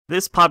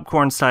This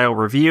popcorn-style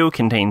review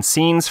contains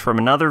scenes from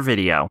another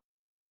video.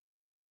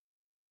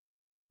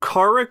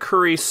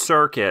 Karakuri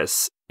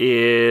Circus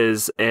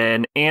is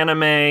an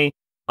anime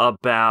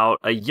about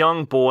a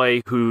young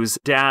boy whose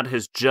dad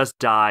has just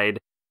died,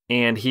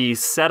 and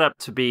he's set up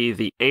to be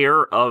the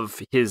heir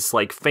of his,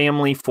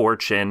 family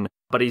fortune,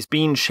 but he's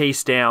being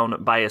chased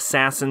down by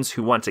assassins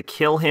who want to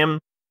kill him,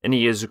 and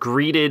he is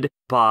greeted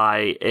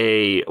by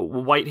a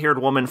white-haired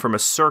woman from a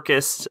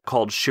circus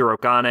called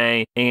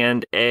Shirogane,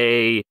 and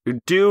a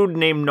dude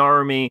named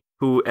Narumi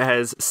who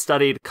has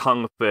studied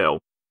Kung Fu.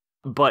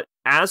 But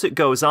as it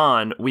goes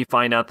on, we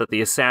find out that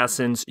the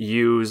assassins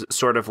use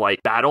sort of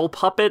battle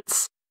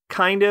puppets,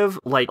 kind of,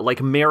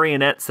 like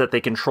marionettes that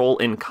they control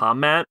in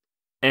combat.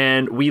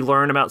 And we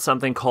learn about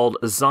something called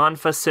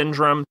Zanfa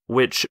syndrome,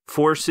 which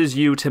forces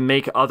you to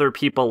make other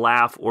people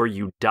laugh or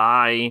you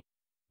die.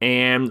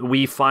 And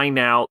we find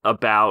out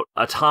about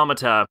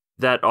automata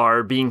that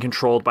are being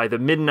controlled by the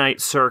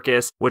Midnight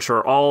Circus, which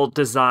are all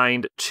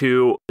designed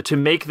to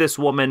make this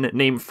woman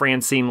named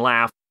Francine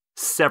laugh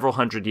several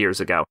hundred years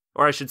ago.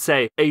 Or I should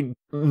say, a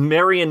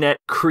marionette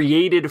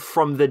created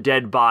from the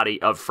dead body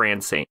of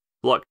Francine.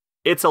 Look,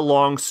 it's a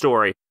long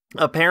story.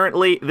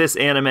 Apparently, this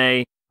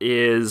anime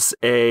is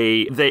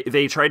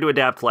they tried to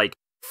adapt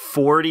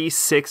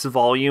 46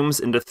 volumes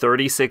into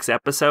 36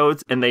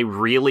 episodes, and they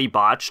really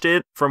botched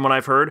it, from what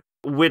I've heard,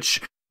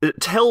 which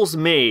tells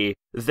me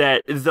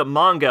that the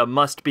manga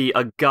must be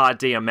a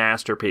goddamn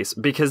masterpiece,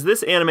 because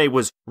this anime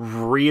was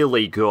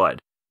really good.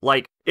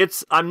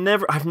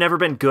 I've never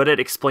been good at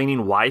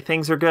explaining why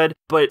things are good,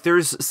 but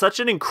there's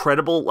such an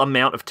incredible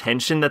amount of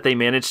tension that they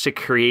managed to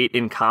create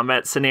in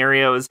combat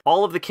scenarios.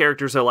 All of the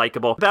characters are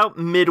likable. About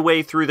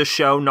midway through the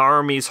show,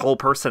 Narumi's whole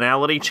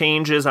personality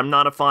changes. I'm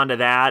not a fond of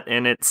that,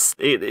 and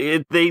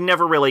they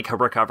never really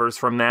recovers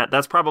from that.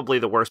 That's probably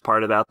the worst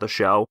part about the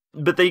show.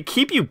 But they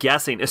keep you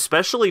guessing,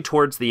 especially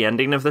towards the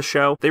ending of the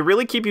show. They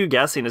really keep you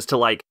guessing as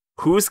to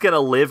who's gonna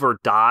live or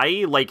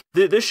die?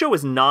 This show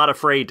is not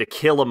afraid to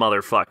kill a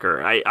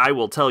motherfucker. I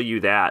will tell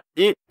you that.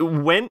 It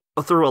went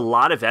through a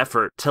lot of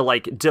effort to,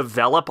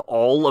 develop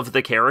all of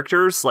the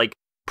characters.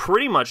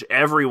 Pretty much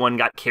everyone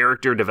got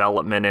character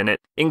development in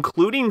it,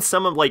 including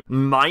some of,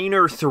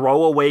 minor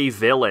throwaway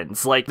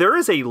villains. There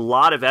is a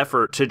lot of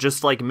effort to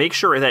just, make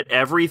sure that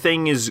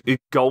everything is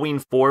going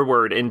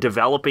forward and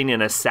developing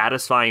in a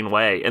satisfying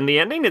way. And the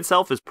ending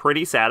itself is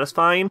pretty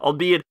satisfying,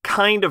 albeit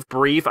kind of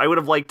brief. I would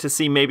have liked to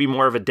see maybe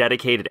more of a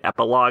dedicated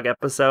epilogue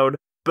episode.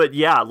 But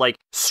yeah,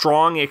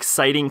 strong,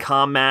 exciting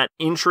combat,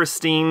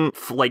 interesting,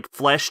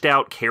 fleshed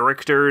out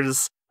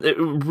characters.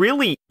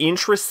 Really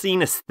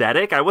interesting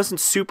aesthetic. I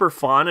wasn't super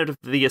fond of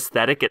the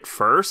aesthetic at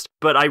first,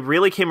 but I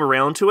really came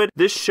around to it.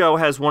 This show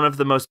has one of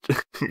the most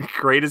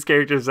greatest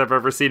characters I've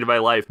ever seen in my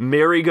life.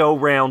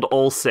 Merry-Go-Round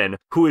Olsen,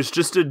 who is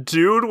just a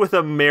dude with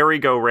a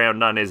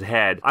merry-go-round on his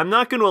head. I'm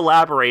not going to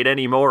elaborate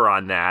any more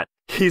on that.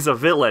 He's a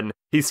villain.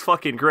 He's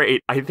fucking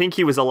great. I think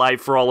he was alive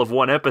for all of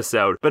one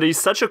episode, but he's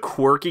such a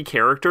quirky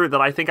character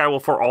that I think I will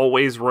for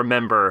always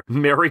remember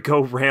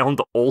Merry-Go-Round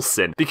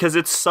Olsen, because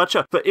it's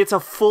a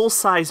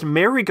full-sized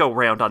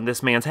merry-go-round on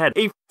this man's head.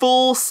 A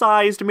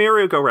full-sized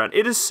merry-go-round.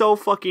 It is so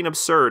fucking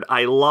absurd.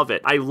 I love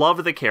it. I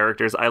love the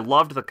characters. I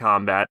loved the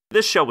combat.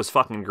 This show was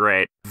fucking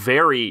great.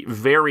 Very,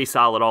 very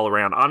solid all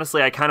around.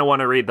 Honestly, I kind of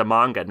want to read the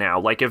manga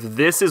now. If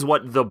this is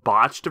what the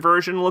botched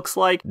version looks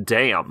like,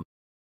 damn.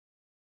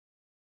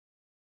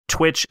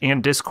 Twitch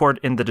and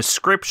Discord in the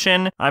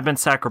description. I've been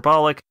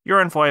Sacrobolic,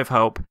 your envoy of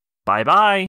hope. Bye-bye.